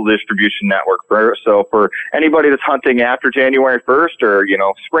the full distribution network. So for anybody that's hunting after January 1st or,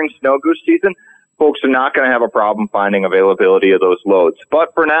 spring snow goose season, folks are not going to have a problem finding availability of those loads.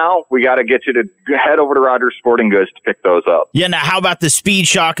 But for now, we got to get you to head over to Rogers Sporting Goods to pick those up. Yeah, now how about the Speed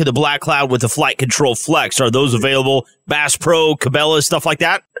Shock of the Black Cloud with the Flight Control Flex? Are those available? Bass Pro, Cabela's, stuff like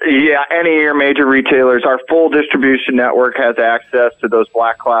that? Yeah, any of your major retailers. Our full distribution network has access to those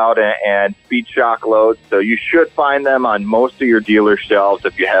Black Cloud and Speed Shock loads, so you should find them on most of your dealer shelves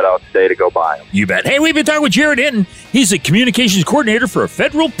if you head out today to go buy them. You bet. Hey, we've been talking with Jared Hinton. He's the communications coordinator for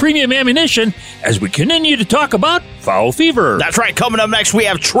Federal Premium Ammunition as we continue to talk about fowl fever. That's right. Coming up next, we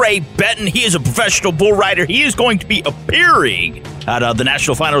have Trey Benton. He is a professional bull rider. He is going to be appearing at the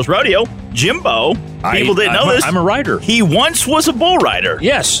National Finals Rodeo. Jimbo, people didn't know this. I'm a rider. He once was a bull rider.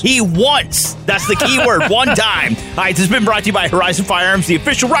 Yes. He once. That's the key word. One time. All right, this has been brought to you by Horizon Firearms, the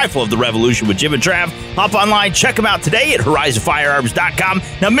official rifle of the revolution with Jim and Trav. Hop online, check them out today at horizonfirearms.com.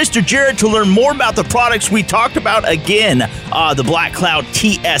 Now, Mr. Jared, to learn more about the products we talked about, again, the Black Cloud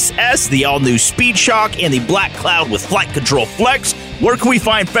TSS, the all-new Speed Shock, and the Black Cloud with Flight Control Flex, where can we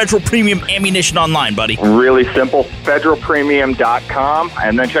find Federal Premium Ammunition online, buddy? Really simple, federalpremium.com,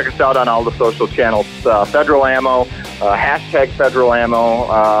 and then check us out on all the social channels. Federal Ammo, hashtag Federal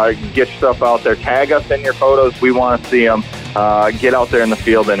Ammo. Get your stuff out there. Tag us in your photos. We want to see them. Get out there in the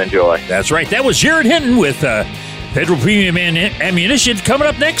field and enjoy. That's right. That was Jared Hinton with Federal Premium Ammunition. Coming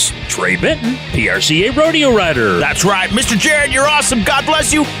up next, Trey Benton, PRCA rodeo rider. That's right. Mr. Jared, you're awesome. God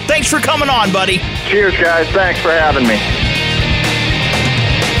bless you. Thanks for coming on, buddy. Cheers, guys. Thanks for having me.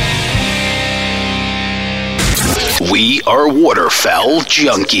 We are waterfowl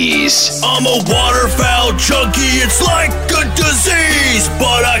junkies. I'm a waterfowl junkie, it's like a disease,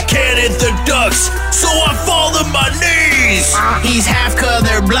 but I can't hit the ducks, so I fall to my knees. He's half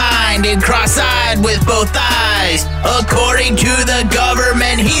colorblind and cross-eyed with both eyes. eyes. According to the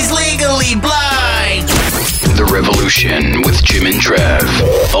government, he's legally blind. The Revolution with Jim and Trav.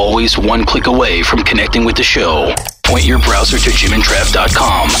 Always one click away from connecting with the show. Point your browser to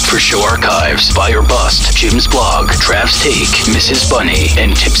jimandtrav.com for show archives, buy or bust, Jim's blog, Trav's take, Mrs. Bunny,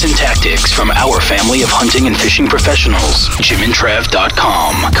 and tips and tactics from our family of hunting and fishing professionals.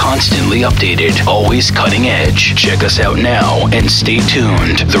 jimandtrav.com. Constantly updated, always cutting edge. Check us out now and stay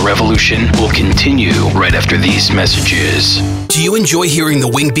tuned. The Revolution will continue right after these messages. Do you enjoy hearing the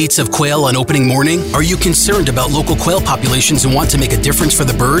wing beats of quail on opening morning? Are you concerned about local quail populations and want to make a difference for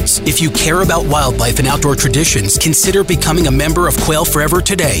the birds? If you care about wildlife and outdoor traditions, consider becoming a member of Quail Forever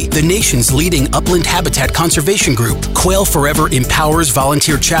today, the nation's leading upland habitat conservation group. Quail Forever empowers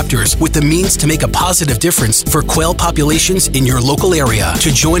volunteer chapters with the means to make a positive difference for quail populations in your local area.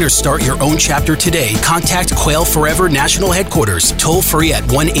 To join or start your own chapter today, contact Quail Forever National Headquarters, toll free at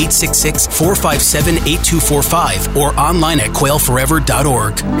 1-866-457-8245 or online at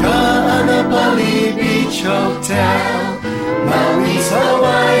quailforever.org. Kaanapali Beach Hotel, Maui's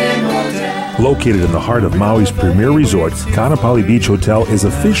Hawaiian Hotel. Located in the heart of Maui's premier resort, Kaanapali Beach Hotel is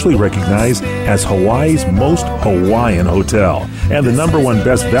officially recognized as Hawaii's most Hawaiian hotel and the #1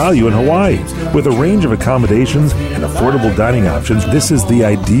 best value in Hawaii. With a range of accommodations and affordable dining options, this is the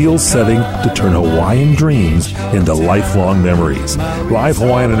ideal setting to turn Hawaiian dreams into lifelong memories. Live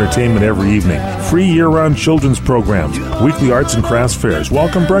Hawaiian entertainment every evening, free year-round children's programs, weekly arts and crafts fairs,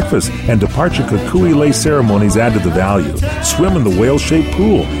 welcome breakfast, and departure kukui lei ceremonies add to the value. Swim in the whale-shaped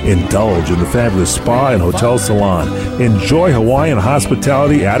pool, indulge in the fabulous spa and hotel salon. Enjoy Hawaiian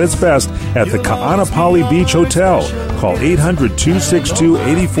hospitality at its best at the Kaanapali Beach Hotel. Call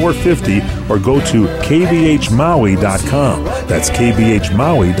 800-262-8450 or go to kbhmaui.com. That's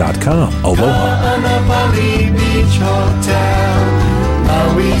kbhmaui.com. Aloha. Kaanapali Beach Hotel,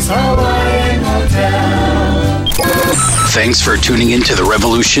 Maui's Hawaiian Hotel. Thanks for tuning in to The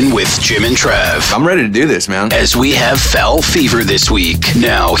Revolution with Jim and Trav. I'm ready to do this, man. As we have fowl fever this week.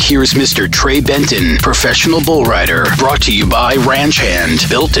 Now, here's Mr. Trey Benton, professional bull rider, brought to you by Ranch Hand,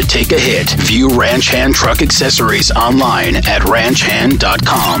 built to take a hit. View Ranch Hand truck accessories online at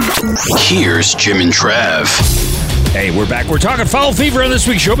ranchhand.com. Here's Jim and Trav. Hey, we're back. We're talking fowl fever on this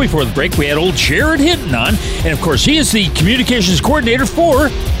week's show. Before the break, we had old Jared Hinton on. And, of course, he is the communications coordinator for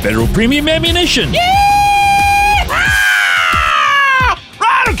Federal Premium Ammunition.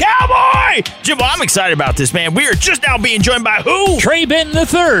 Cowboy! Jim, well, I'm excited about this, man. We are just now being joined by who? Trey Benton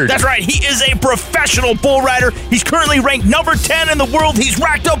III. That's right. He is a professional bull rider. He's currently ranked number 10 in the world. He's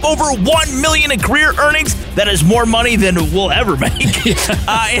racked up over $1 million in career earnings. That is more money than we'll ever make.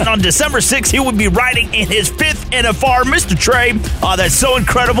 And on December 6th, he will be riding in his 5th NFR. Mr. Trey, that's so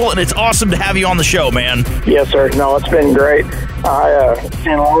incredible, and it's awesome to have you on the show, man. Yes, sir. No, it's been great. I've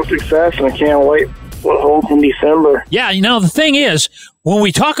seen a lot of success, and I can't wait what holds in December. Yeah, the thing is, when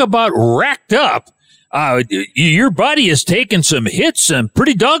we talk about racked up, your body has taken some hits, some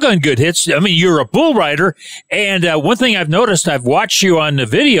pretty doggone good hits. I mean, you're a bull rider, and one thing I've noticed, I've watched you on the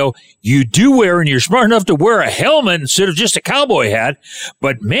video, you do wear, and you're smart enough to wear a helmet instead of just a cowboy hat,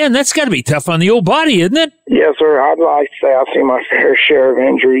 but man, that's got to be tough on the old body, isn't it? Yes, sir. I'd like to say I've seen my fair share of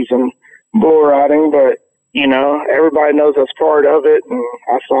injuries in bull riding, but everybody knows that's part of it, and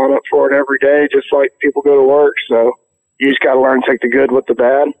I sign up for it every day, just like people go to work. So you just got to learn to take the good with the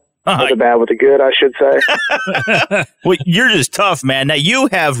bad. Or the bad with the good, I should say. Well, you're just tough, man. Now, you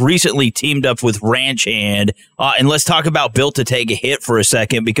have recently teamed up with Ranch Hand, and let's talk about Built to Take a Hit for a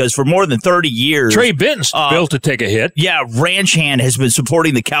second, because for more than 30 years... Trey Benton's Built to Take a Hit. Yeah, Ranch Hand has been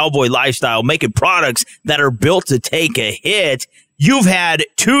supporting the cowboy lifestyle, making products that are built to take a hit. You've had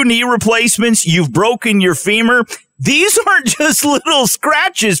 2 knee replacements. You've broken your femur. These aren't just little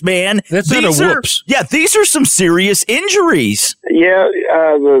scratches, man. That's not a whoops. Yeah, these are some serious injuries. Yeah,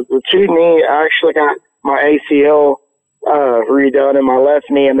 the 2 knee, I actually got my ACL redone in my left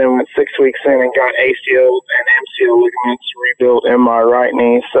knee, and then went 6 weeks in and got ACL and MCL ligaments rebuilt in my right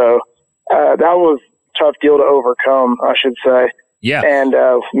knee. So that was a tough deal to overcome, I should say. Yeah. And,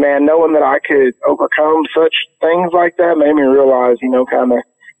 man, knowing that I could overcome such things like that made me realize, kind of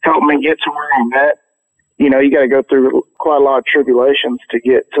helped me get to where I'm at. You got to go through quite a lot of tribulations to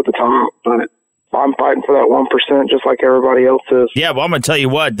get to the top, but I'm fighting for that 1% just like everybody else is. Yeah, well, I'm going to tell you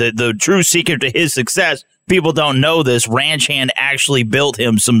what, the true secret to his success, people don't know this, Ranch Hand actually built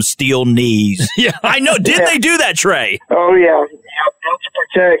him some steel knees. Yeah. I know. Did they do that, Trey? Oh, yeah. Built to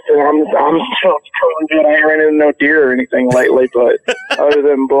protect, and I'm still totally good. I ain't ran into no deer or anything lately, but other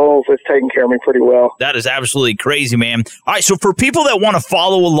than bulls, it's taking care of me pretty well. That is absolutely crazy, man. All right, so for people that want to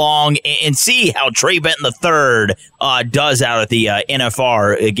follow along and see how Trey Benton III does out at the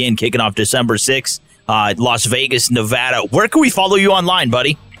NFR, again, kicking off December 6th, Las Vegas, Nevada. Where can we follow you online,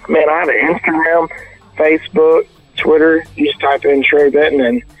 buddy? Man, I have an Instagram, Facebook, Twitter. You just type in Trey Benton,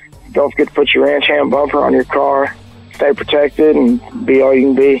 and don't forget to put your ranch hand bumper on your car. Stay protected and be all you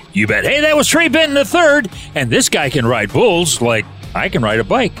can be. You bet. Hey, that was Trey Benton III, and this guy can ride bulls like I can ride a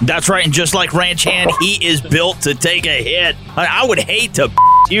bike. That's right, and just like Ranch Hand, he is built to take a hit. I would hate to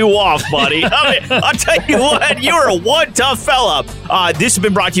you off, buddy. I mean, I'll tell you what, you're a one tough fella. This has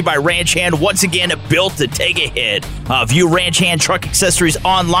been brought to you by Ranch Hand. Once again, built to take a hit. View Ranch Hand truck accessories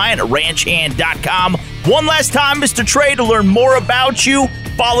online at ranchhand.com. One last time, Mr. Trey, to learn more about you,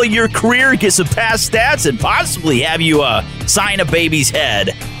 follow your career, get some past stats, and possibly have you sign a baby's head.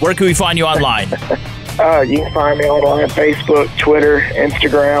 Where can we find you online? You can find me online, Facebook, Twitter,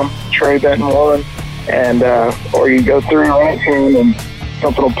 Instagram, Trey Benton 1, and or you go through Ranch Hand and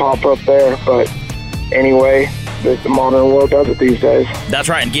something will pop up there. But anyway, the modern world does it these days. That's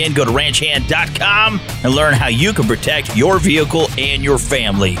right. Again, go to ranchhand.com and learn how you can protect your vehicle and your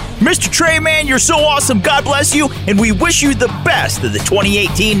family. Mr. Trey, man, you're so awesome. God bless you, and we wish you the best of the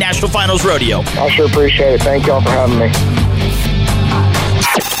 2018 National Finals Rodeo. I sure appreciate it. Thank y'all for having me.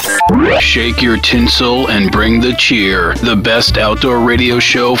 Shake your tinsel and bring the cheer. The best outdoor radio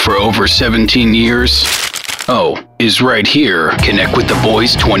show for over 17 years. Is right here. Connect with the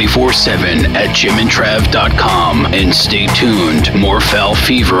boys 24/7 at jimandtrav.com and stay tuned. More Foul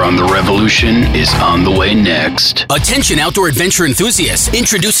Fever on the Revolution is on the way next. Attention outdoor adventure enthusiasts,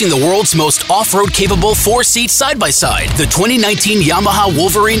 introducing the world's most off-road capable 4-seat side-by-side, the 2019 Yamaha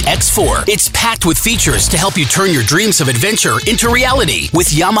Wolverine X4. It's packed with features to help you turn your dreams of adventure into reality with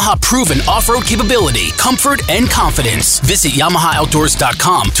Yamaha proven off-road capability, comfort, and confidence. Visit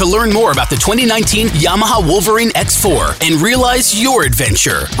YamahaOutdoors.com to learn more about the 2019 Yamaha Wolverine X4 and realize your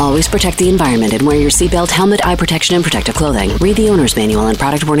adventure. Always protect the environment and wear your seatbelt, helmet, eye protection, and protective clothing. Read the owner's manual and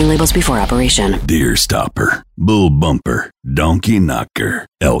product warning labels before operation. Deer stopper, bull bumper, donkey knocker,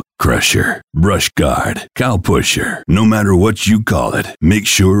 elk crusher, brush guard, cow pusher. No matter what you call it, make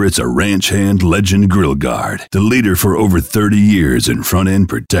sure it's a Ranch Hand Legend Grill Guard, the leader for over 30 years in front-end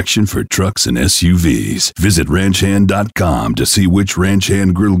protection for trucks and SUVs. Visit ranchhand.com to see which Ranch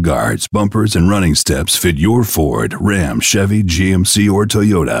Hand Grill Guards, bumpers, and running steps fit your Ford, Ram, Chevy, GMC, or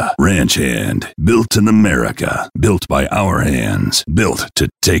Toyota. Ranch Hand, built in America, built by our hands, built to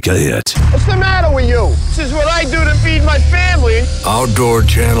take a hit. What's the matter with you? This is what I do to feed my family. Outdoor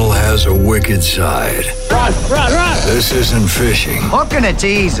Channel has a wicked side. Run! This isn't fishing. Hooking it's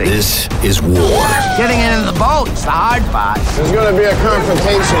easy. This is war. Getting into the boat's the hard part. There's gonna be a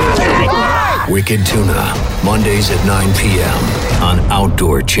confrontation. Wicked Tuna, Mondays at 9 p.m. on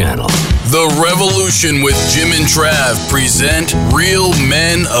Outdoor Channel. The Revolution with Jim and Trav present Real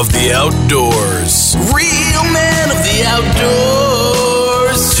Men of the Outdoors. Real Men of the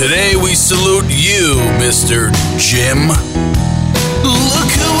Outdoors. Today we salute you, Mr. Jim. Look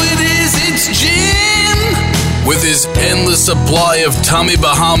who it is, it's Jim! With his endless supply of Tommy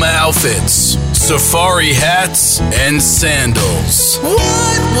Bahama outfits, safari hats, and sandals.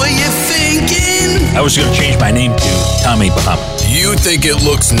 What were you thinking? I was going to change my name to Tommy Bahama. You think it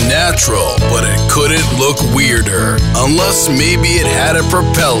looks natural, but it couldn't look weirder. Unless maybe it had a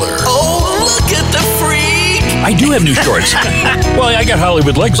propeller. Oh, look at the freak! I do have new shorts. Well, I got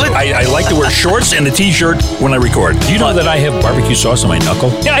Hollywood legs. I like to wear shorts and a t-shirt when I record. Do you know that I have barbecue sauce on my knuckle?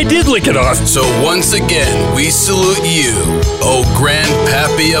 Yeah, I did lick it off. So once again, we salute you, oh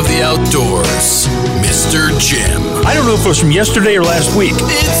grandpappy of the outdoors, Mr. Jim. I don't know if it was from yesterday or last week.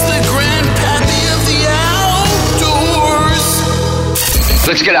 It's the grandpappy of the outdoors.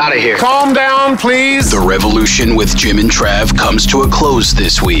 Let's get out of here. Calm down, please. The Revolution with Jim and Trav comes to a close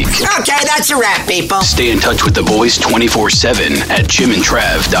this week. Okay, that's a wrap, people. Stay in touch with the boys 24/7 at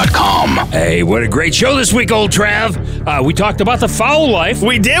jimandtrav.com. Hey, what a great show this week, old Trav. We talked about the foul life.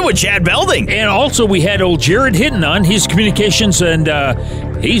 We did with Chad Belding. And also we had old Jared Hinton on. His communications and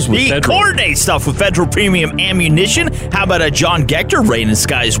he's with He coordinates stuff with Federal Premium Ammunition. How about a John Gector, Rain and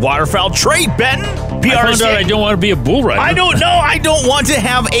Skies Waterfowl, Trey Benton, PRC. I found out I don't want to be a bull rider. I don't know. I don't want to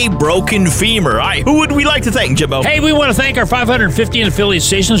have a broken femur. All right, who would we like to thank, Jimbo? Hey, we want to thank our 550 affiliate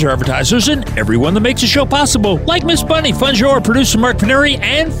stations, our advertisers, and everyone that makes the show possible, like Miss Bunny, Fun Joe, our producer Mark Paneri,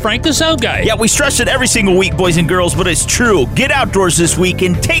 and Frank the Sound Guy. Yeah, we stress it every single week, boys and girls, but it's true. Get outdoors this week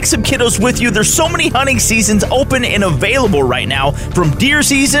and take some kiddos with you. There's so many hunting seasons open and available right now, from deer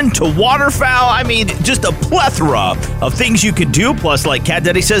season to waterfowl. I mean, just a plethora of things you can do. Plus, like Cat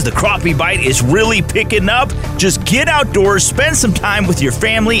Daddy says, the crappie bite is really picking up. Just get outdoors, spend some time with your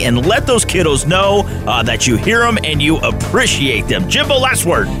family, and let those kiddos know that you hear them and you appreciate them. Jimbo, last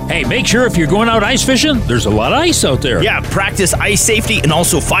word. Hey, make sure if you're going out ice fishing, there's a lot of ice out there. Yeah, practice ice safety and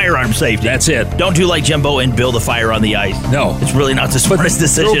also firearm safety. That's it. Don't do like Jimbo and build a fire on the ice. No. It's really not the smartest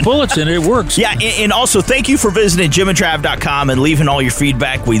decision. Throw bullets in it, it works. Yeah, and also thank you for visiting jimandtrav.com and leaving all your feedback.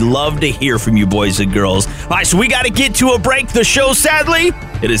 We love to hear from you boys and girls. All right, so we got to get to a break. The show, sadly,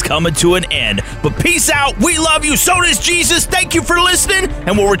 it is coming to an end. But peace out. We love you. So does Jesus. Thank you for listening,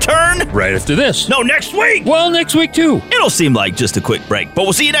 and we'll return right after this. No, next week. Well, next week, too. It'll seem like just a quick break, but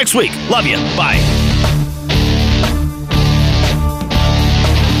we'll see you next week. Love you. Bye.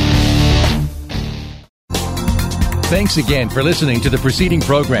 Thanks again for listening to the preceding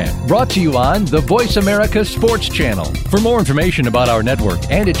program, brought to you on the Voice America Sports Channel. For more information about our network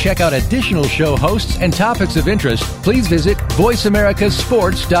and to check out additional show hosts and topics of interest, please visit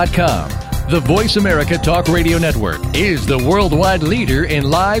voiceamericasports.com. The Voice America Talk Radio Network is the worldwide leader in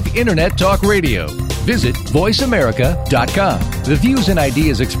live Internet talk radio. Visit voiceamerica.com. The views and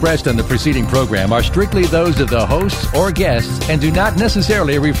ideas expressed on the preceding program are strictly those of the hosts or guests and do not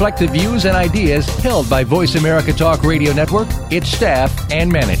necessarily reflect the views and ideas held by Voice America Talk Radio Network, its staff,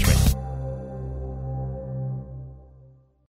 and management.